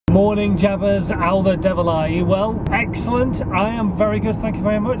Morning Jabbers, how the devil are you? Well, excellent. I am very good, thank you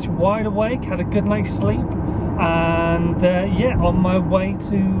very much. Wide awake, had a good night's sleep, and yeah, on my way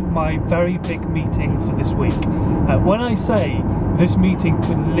to my very big meeting for this week. When I say this meeting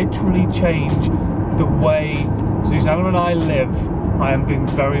could literally change the way Susanna and I live, I am being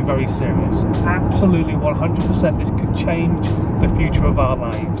very, very serious. Absolutely 100% this could change the future of our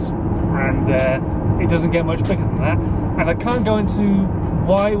lives, and it doesn't get much bigger than that, and I can't go into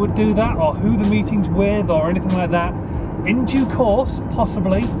why it would do that or who the meeting's with or anything like that in due course,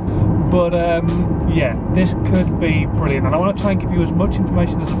 possibly, but yeah, this could be brilliant, and I want to try and give you as much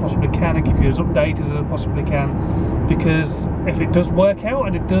information as I possibly can and give you as updated as I possibly can, because if it does work out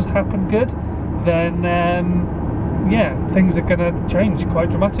and it does happen good, then yeah, things are going to change quite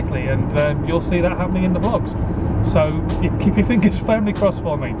dramatically, and you'll see that happening in the vlogs. So you keep your fingers firmly crossed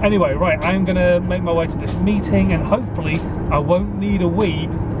for me. Anyway, right, I'm going to make my way to this meeting, and hopefully I won't need a wee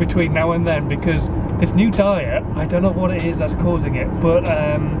between now and then, because this new diet, I don't know what it is that's causing it, but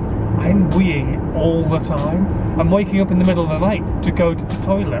I'm weeing all the time. I'm waking up in the middle of the night to go to the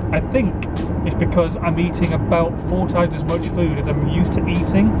toilet. I think it's because I'm eating about 4 times as much food as I'm used to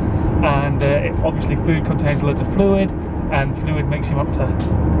eating, and obviously food contains loads of fluid, and fluid makes you want to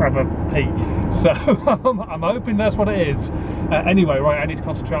have a pee. So I'm hoping that's what it is. Anyway, right, I need to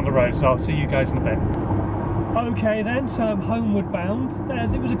concentrate on the road, so I'll see you guys in a bit. Okay then, so I'm homeward bound.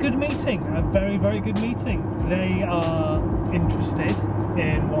 It was a good meeting, a very, very good meeting. They are interested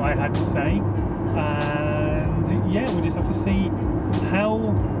in what I had to say, and yeah, we just have to see how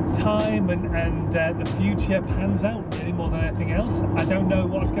time and the future pans out, really, more than anything else. I don't know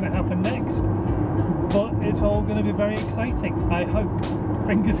what's going to happen next, but it's all going to be very exciting, I hope.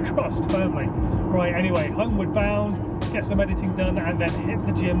 Fingers crossed, firmly. Right, anyway, homeward bound, get some editing done, and then hit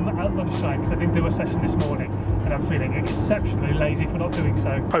the gym at lunchtime, because I didn't do a session this morning, and I'm feeling exceptionally lazy for not doing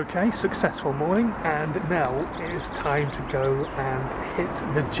so. Okay, successful morning, and now it is time to go and hit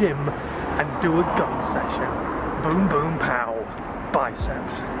the gym and do a gun session. Boom, boom, pow.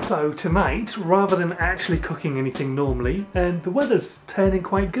 Biceps. So tonight, rather than actually cooking anything normally, and the weather's turning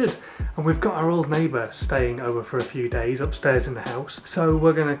quite good, and we've got our old neighbour staying over for a few days upstairs in the house, so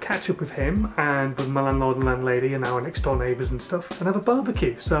we're going to catch up with him and with my landlord and landlady and our next door neighbours and stuff, and have a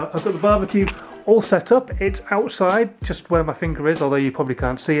barbecue. So I've got the barbecue all set up. It's outside, just where my finger is, although you probably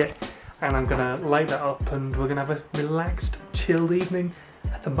can't see it, and I'm going to light that up, and we're going to have a relaxed, chilled evening.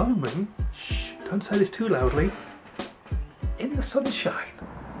 At the moment, shh, don't say this too loudly, in the sunshine.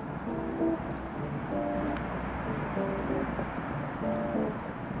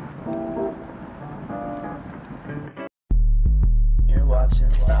 You're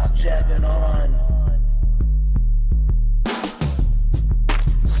watching Stop Jabbing On.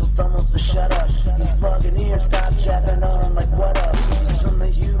 So thumbs but shut up. He's logging here, stop jabbing on like what up? He's from the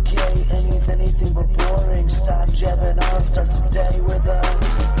UK.